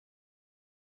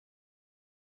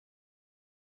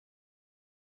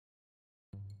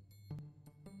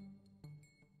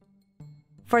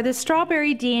For the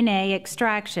strawberry DNA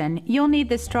extraction, you'll need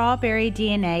the strawberry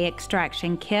DNA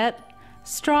extraction kit,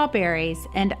 strawberries,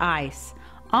 and ice.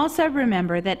 Also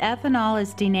remember that ethanol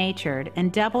is denatured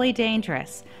and doubly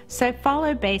dangerous, so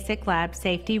follow basic lab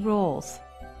safety rules.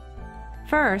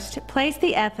 First, place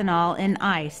the ethanol in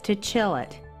ice to chill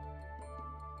it.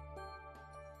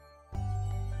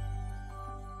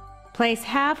 Place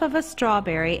half of a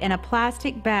strawberry in a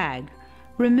plastic bag.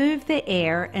 Remove the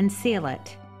air and seal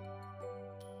it.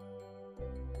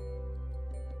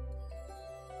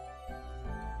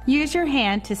 Use your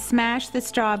hand to smash the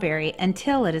strawberry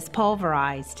until it is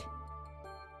pulverized.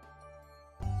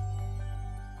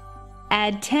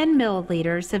 Add 10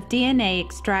 milliliters of DNA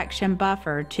extraction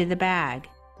buffer to the bag.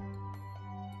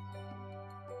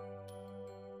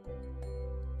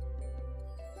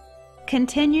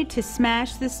 Continue to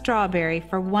smash the strawberry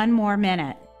for 1 more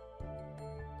minute.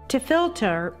 To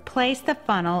filter, place the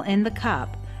funnel in the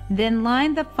cup, then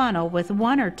line the funnel with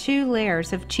 1 or 2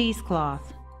 layers of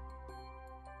cheesecloth.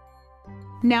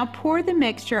 Now pour the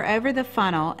mixture over the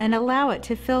funnel and allow it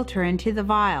to filter into the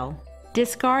vial.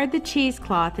 Discard the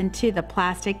cheesecloth into the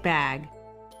plastic bag.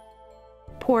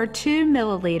 Pour 2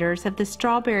 milliliters of the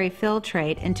strawberry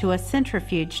filtrate into a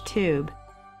centrifuge tube.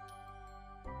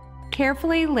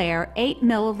 Carefully layer 8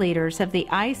 milliliters of the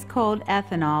ice-cold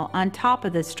ethanol on top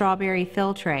of the strawberry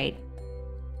filtrate.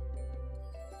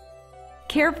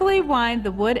 Carefully wind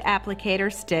the wood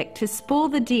applicator stick to spool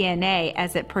the DNA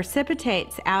as it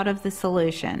precipitates out of the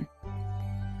solution.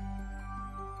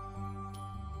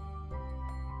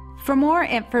 For more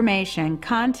information,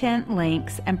 content,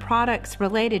 links, and products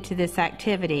related to this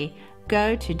activity,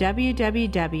 go to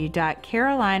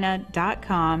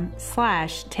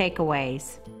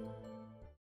www.carolina.com/takeaways.